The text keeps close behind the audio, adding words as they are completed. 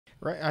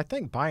Right. I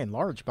think by and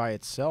large, by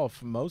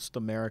itself, most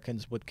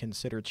Americans would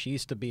consider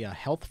cheese to be a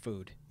health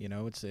food. You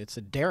know, it's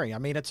a dairy. I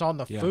mean, it's on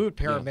the Yeah, food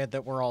yeah. pyramid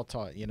that we're all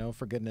taught. You know,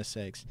 for goodness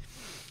sakes.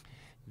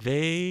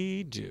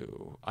 They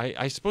do.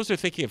 I suppose they're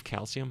thinking of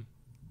calcium.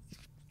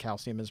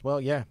 Calcium as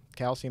well. Yeah,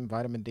 calcium,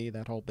 vitamin D,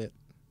 that whole bit.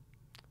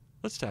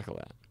 Let's tackle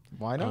that.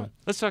 Why not?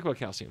 Let's talk about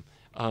calcium.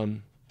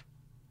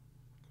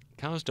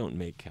 Cows don't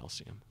make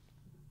calcium.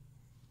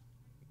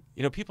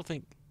 You know, people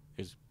think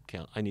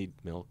I need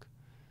milk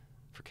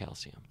for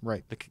calcium.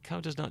 Right. The cow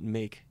does not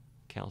make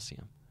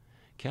calcium.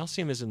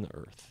 Calcium is in the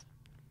earth,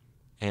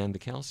 and the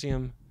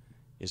calcium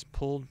is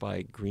pulled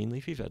by green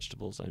leafy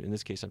vegetables. In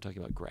this case, I'm talking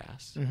about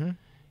grass. Mm-hmm.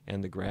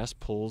 And the grass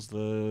pulls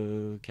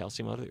the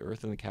calcium out of the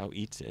earth, and the cow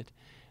eats it.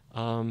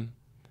 And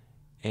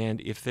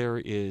if there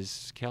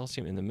is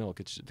calcium in the milk,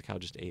 the cow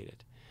just ate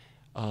it.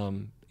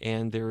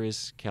 And there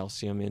is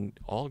calcium in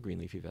all green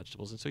leafy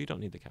vegetables, and so you don't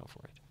need the cow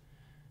for it.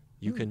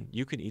 You can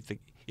eat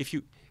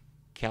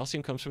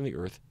calcium comes from the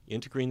earth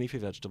into green leafy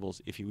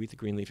vegetables. If you eat the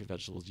green leafy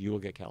vegetables, you will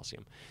get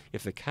calcium.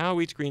 If the cow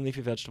eats green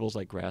leafy vegetables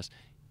like grass,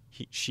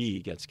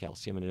 she gets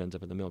calcium and it ends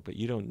up in the milk. But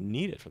you don't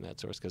need it from that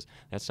source because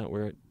that's not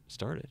where it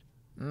started.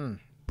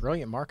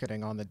 Brilliant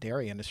marketing on the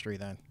dairy industry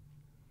then.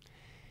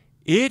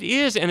 It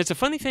is, and it's a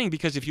funny thing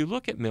because if you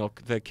look at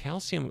milk, the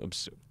calcium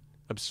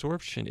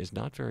absorption is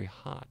not very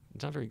hot.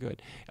 It's not very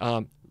good.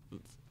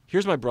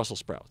 Here's my Brussels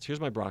sprouts. Here's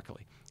my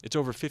broccoli. It's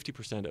over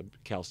 50%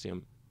 of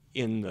calcium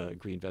in the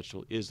green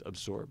vegetable is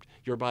absorbed.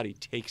 Your body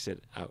takes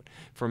it out.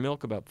 For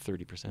milk, about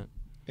 30%.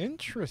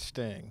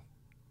 Interesting.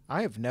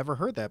 I have never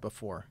heard that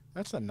before.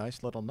 That's a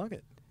nice little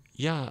nugget.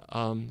 Yeah.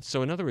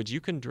 So in other words,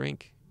 you can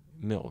drink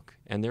milk,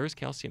 and there is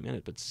calcium in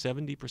it, but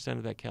 70%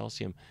 of that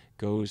calcium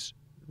goes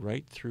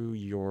right through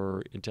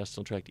your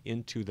intestinal tract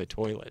into the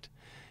toilet.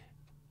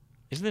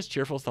 Isn't this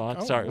cheerful thought?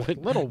 Oh, Sorry. a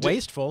little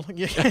wasteful.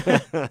 Yeah.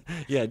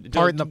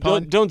 Pardon the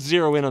pun. Don't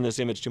zero in on this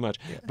image too much.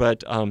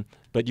 Yeah.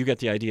 But you get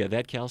the idea.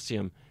 That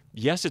calcium,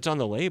 yes, it's on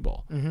the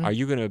label. Mm-hmm. Are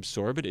you going to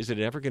absorb it? Is it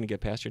ever going to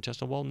get past your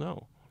intestinal wall?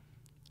 No.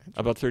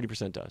 About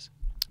 30% does.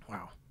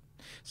 Wow.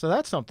 So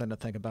that's something to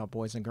think about,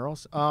 boys and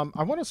girls. I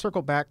want to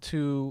circle back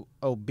to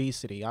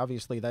obesity.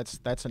 Obviously,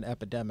 that's an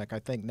epidemic. I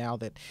think now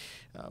that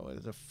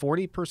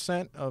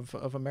 40%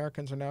 of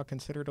Americans are now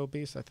considered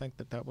obese. I think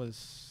that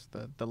was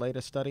the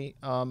latest study.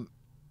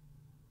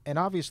 And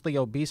obviously,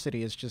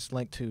 obesity is just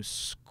linked to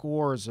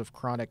scores of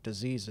chronic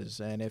diseases.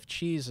 And if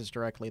cheese is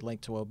directly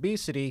linked to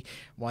obesity,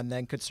 one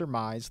then could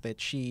surmise that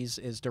cheese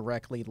is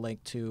directly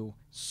linked to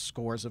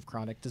scores of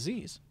chronic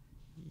disease.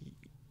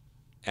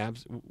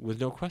 With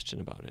no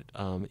question about it.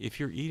 If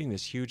you're eating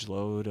this huge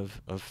load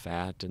of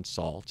fat and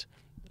salt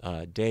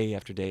day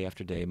after day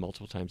after day,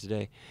 multiple times a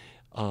day,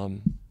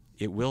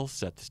 it will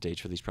set the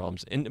stage for these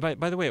problems. And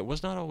by the way, it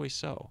was not always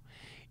so.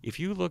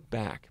 If you look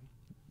back,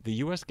 the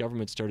U.S.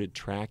 government started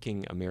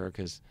tracking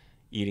America's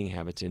eating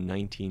habits in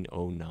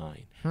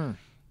 1909.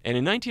 And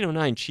in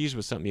 1909, cheese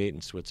was something you ate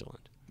in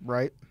Switzerland.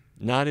 Right.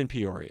 Not in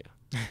Peoria.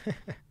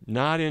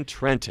 Not in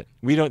Trenton.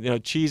 We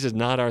don't, cheese is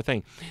not our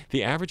thing.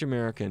 The average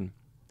American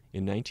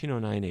in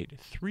 1909 ate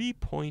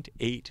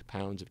 3.8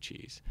 pounds of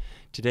cheese.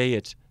 Today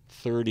it's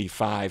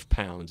 35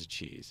 pounds of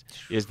cheese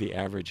is the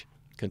average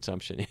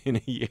consumption in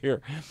a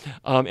year.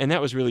 And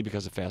that was really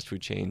because of fast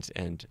food chains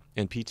and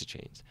pizza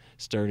chains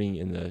starting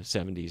in the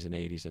 70s and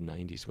 80s and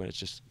 90s when it's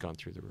just gone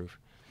through the roof.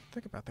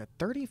 Think about that.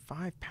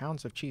 35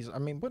 pounds of cheese. I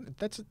mean,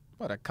 that's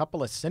a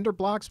couple of cinder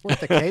blocks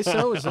worth of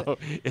queso? Is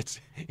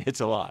it? It's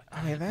a lot.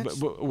 I mean,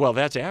 that's... Well,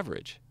 that's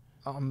average.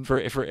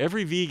 For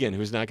every vegan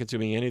who's not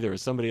consuming any, there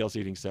is somebody else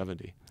eating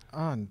 70.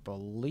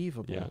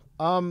 Unbelievable. Yeah.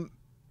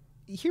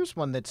 Here's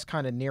one that's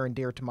kind of near and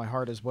dear to my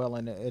heart as well,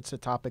 and it's a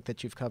topic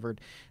that you've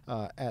covered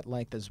at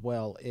length as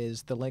well,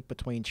 is the link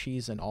between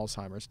cheese and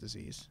Alzheimer's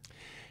disease.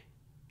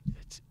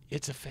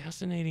 It's a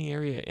fascinating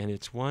area, and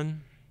it's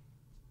one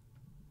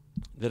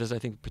that is, I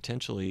think,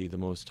 potentially the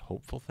most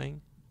hopeful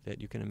thing that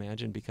you can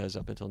imagine, because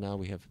up until now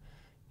we've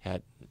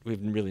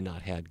really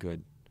not had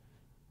good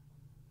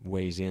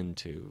ways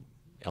into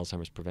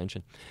Alzheimer's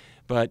prevention.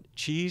 But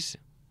cheese,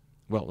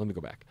 well, let me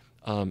go back.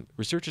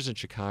 Researchers in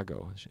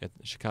Chicago, at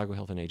the Chicago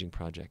Health and Aging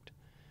Project,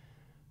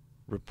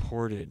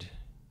 reported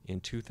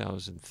in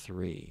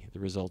 2003 the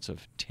results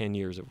of 10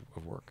 years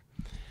of work,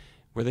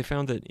 where they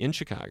found that in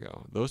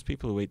Chicago, those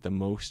people who ate the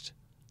most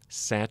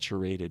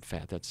saturated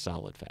fat, that's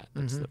solid fat,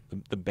 that's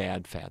the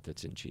bad fat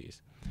that's in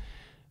cheese,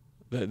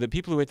 the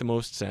people who ate the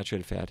most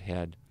saturated fat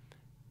had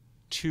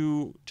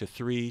 2 to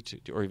 3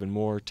 or even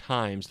more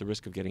times the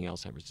risk of getting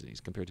Alzheimer's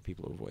disease compared to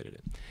people who avoided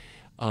it.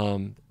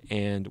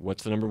 And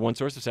what's the number one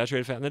source of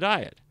saturated fat in the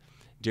diet?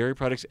 Dairy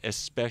products,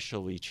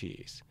 especially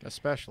cheese.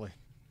 Especially.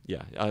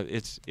 Yeah,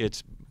 it's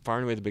far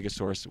and away the biggest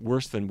source.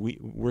 Worse than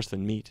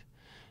meat.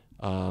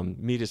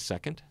 Meat is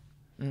second,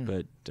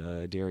 but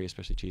dairy,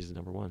 especially cheese, is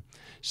number one.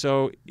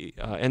 So,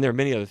 and there are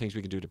many other things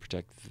we can do to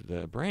protect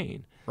the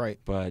brain. Right.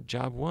 But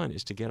job one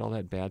is to get all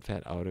that bad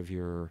fat out of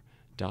your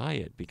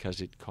diet, because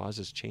it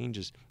causes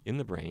changes in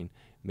the brain,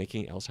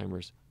 making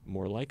Alzheimer's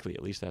more likely.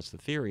 At least that's the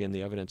theory, and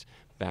the evidence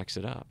backs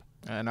it up.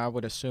 And I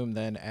would assume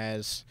then,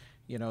 as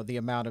the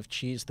amount of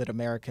cheese that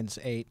Americans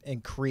ate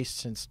increased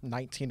since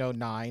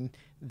 1909.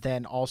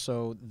 Then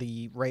also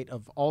the rate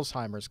of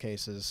Alzheimer's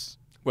cases.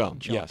 Well,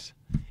 Jumped. yes,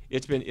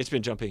 it's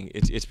been jumping.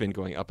 It's been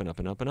going up and up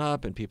and up and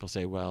up. And people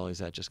say, well, is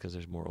that just because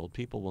there's more old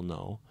people? Well,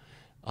 no.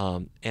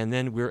 And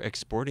then we're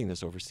exporting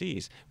this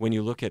overseas. When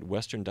you look at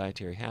Western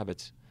dietary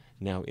habits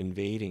now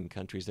invading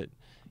countries that,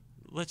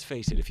 let's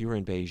face it, if you were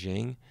in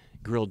Beijing,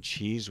 grilled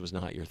cheese was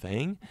not your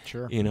thing.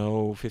 Sure.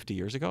 50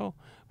 years ago.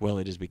 Well,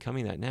 it is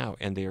becoming that now,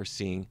 and they are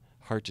seeing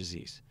heart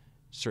disease,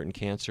 certain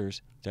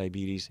cancers,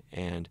 diabetes,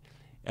 and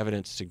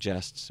evidence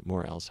suggests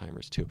more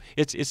Alzheimer's too.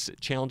 It's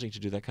challenging to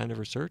do that kind of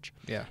research.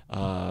 Yeah.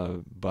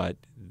 But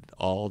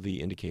all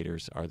the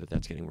indicators are that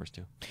that's getting worse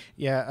too.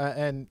 Yeah,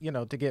 and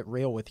to get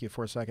real with you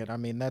for a second, I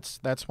mean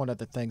that's one of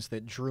the things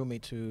that drew me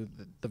to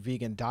the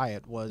vegan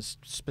diet was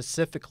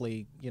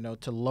specifically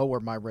to lower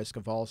my risk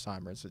of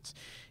Alzheimer's. It's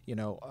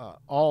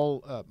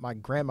my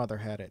grandmother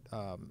had it,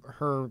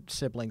 her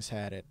siblings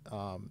had it.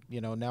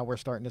 Now we're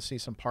starting to see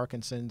some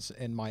Parkinson's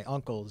in my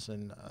uncles,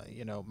 and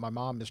my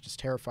mom is just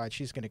terrified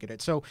she's going to get it.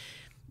 So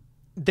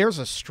there's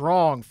a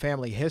strong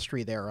family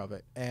history there of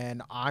it,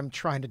 and I'm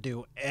trying to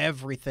do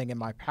everything in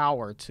my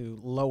power to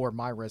lower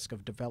my risk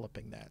of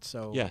developing that.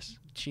 So yes,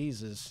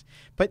 Jesus.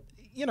 But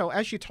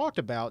as you talked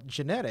about,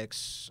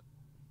 genetics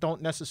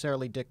don't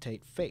necessarily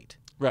dictate fate.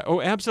 Right.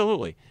 Oh,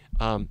 absolutely.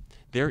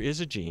 There is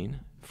a gene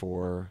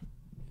for,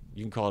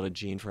 you can call it a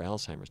gene for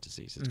Alzheimer's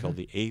disease. It's called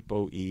the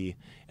ApoE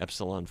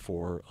epsilon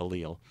 4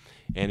 allele.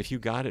 And if you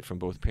got it from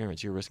both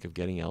parents, your risk of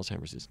getting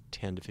Alzheimer's is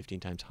 10 to 15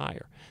 times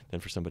higher than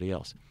for somebody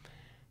else.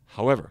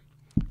 However,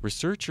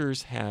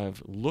 researchers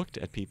have looked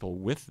at people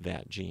with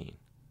that gene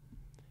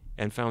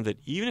and found that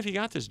even if you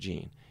got this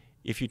gene,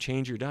 if you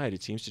change your diet,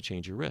 it seems to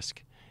change your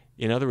risk.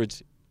 In other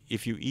words,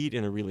 if you eat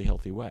in a really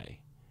healthy way,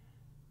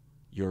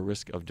 your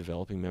risk of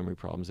developing memory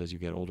problems as you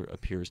get older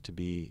appears to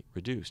be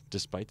reduced,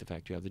 despite the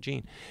fact you have the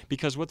gene.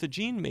 Because what the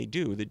gene may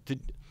do,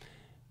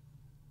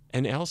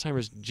 an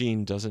Alzheimer's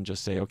gene doesn't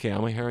just say, okay,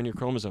 I'm a hair on your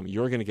chromosome,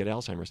 you're going to get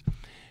Alzheimer's.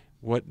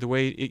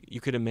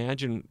 You could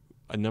imagine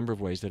a number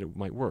of ways that it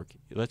might work.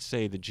 Let's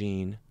say the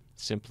gene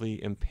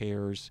simply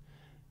impairs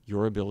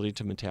your ability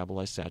to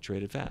metabolize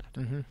saturated fat.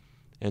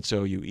 And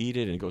so you eat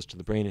it and it goes to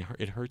the brain and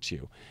it hurts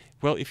you.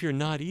 Well, if you're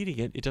not eating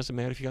it, it doesn't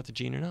matter if you got the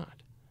gene or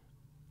not.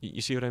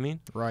 You see what I mean?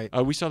 Right.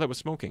 We saw that with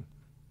smoking.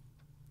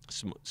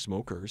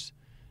 Smokers,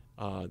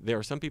 there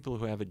are some people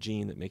who have a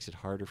gene that makes it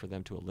harder for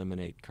them to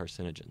eliminate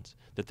carcinogens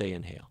that they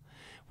inhale.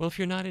 Well, if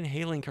you're not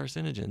inhaling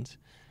carcinogens,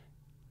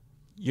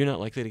 you're not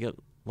likely to get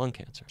lung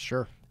cancer.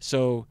 Sure.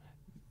 So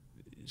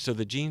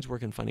the genes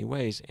work in funny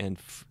ways, and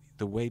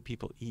the way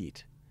people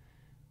eat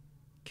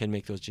can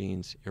make those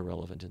genes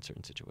irrelevant in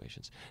certain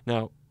situations.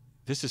 Now,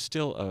 this is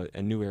still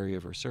a new area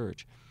of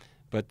research,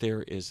 but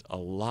there is a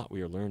lot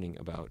we are learning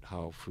about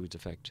how foods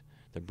affect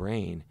the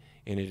brain,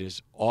 and it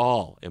is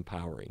all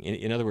empowering.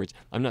 In other words,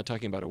 I'm not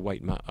talking about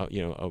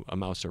a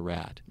mouse or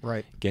rat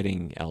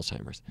getting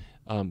Alzheimer's.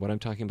 What I'm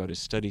talking about is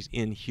studies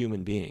in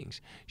human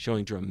beings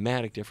showing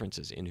dramatic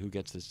differences in who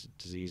gets this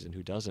disease and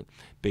who doesn't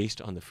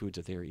based on the foods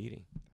that they are eating.